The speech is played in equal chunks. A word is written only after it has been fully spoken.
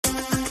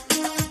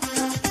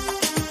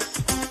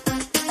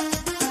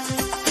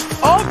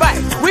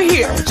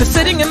here, just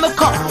sitting in the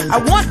car. I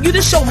want you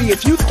to show me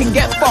if you can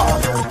get far.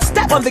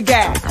 Step on the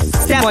gas.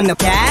 Step on the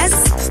gas.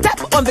 Step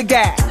on the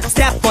gas.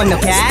 Step on the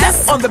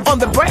gas. Step on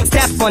the brake.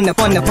 Step on the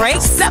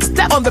brake.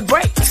 Step on the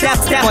brake. Step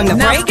on the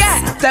Now brake.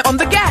 gas. Step on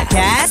the gas.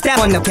 Gas. Step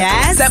on the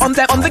gas. Step on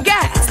the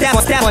gas. Step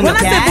on the gas. When I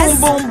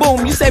say boom, boom,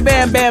 boom, you say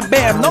bam, bam,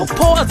 bam. No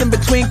pause in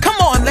between. Come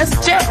on, let's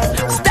jam.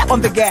 Step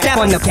on the gas. Step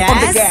on the gas. On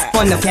the gas.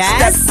 On the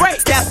gas. Step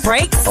brake. Step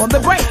brake. On the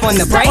brake. On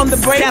the brake. On the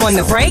brake. Step on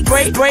the brake.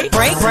 Brake.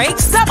 Brake.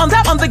 Step on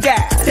the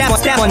gas.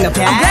 Step on the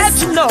gas. I'm glad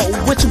you know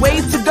which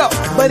ways to go,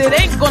 but it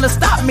ain't gonna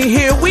stop me.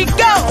 Here we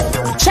go.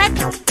 Check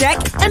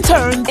and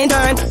turn.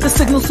 The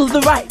signals to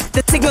the right.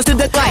 The signals to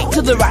the right.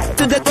 To the right.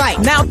 To the right.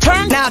 Now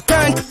turn.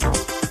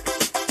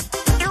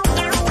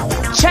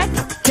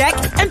 Check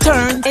and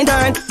turn.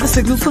 The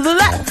signals to the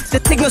left. The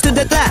signals to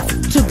the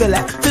left. To the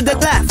left. To the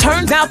left.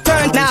 Turn.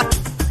 Now.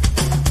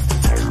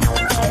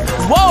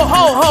 Whoa,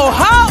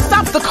 ho!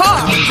 Stop the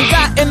car. We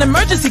got an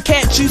emergency,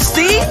 can't you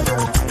see?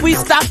 We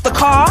stopped the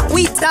car.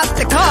 We stopped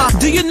the car.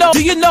 Do you know?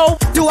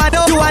 Do I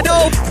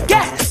know?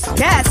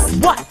 Gas.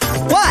 What?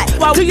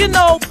 What? Do you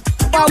know?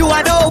 Do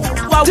I know?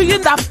 Do you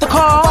stop the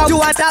car? Do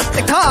I stop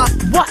the car?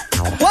 What?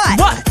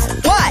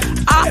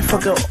 I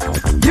forgot.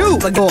 You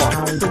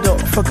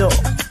forgot.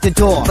 The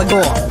door.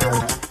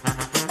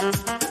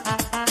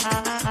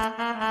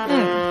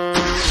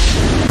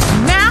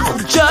 Now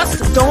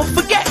just don't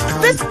forget,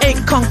 this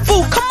ain't kung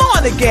fu. Come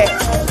on again.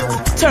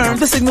 Turn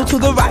the signal to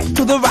the right.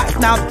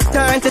 Now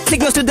Turn the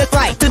signals to the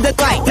right.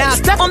 now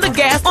step on the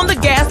gas.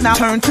 Now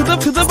turn to the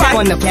Step right.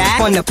 on the gas.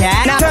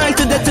 Now turn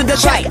to the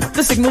Check right.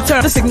 the signal.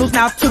 Turn the signals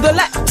now to the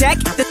left. Check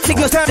the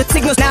signals. Turn the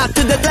signals now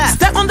to the left.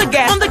 Step on the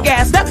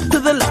gas. Step to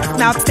the left.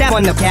 Now Step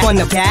on the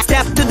gas.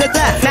 Step to the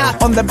left. Now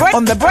on the brakes.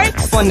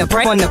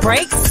 on the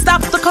brakes.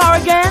 Stop the car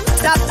again.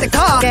 Stop the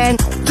car again.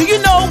 Do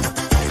you know?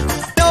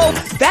 No.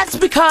 That's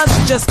because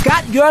you just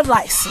got your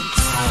license.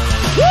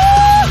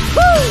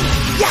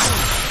 Woo-hoo!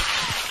 Yeah.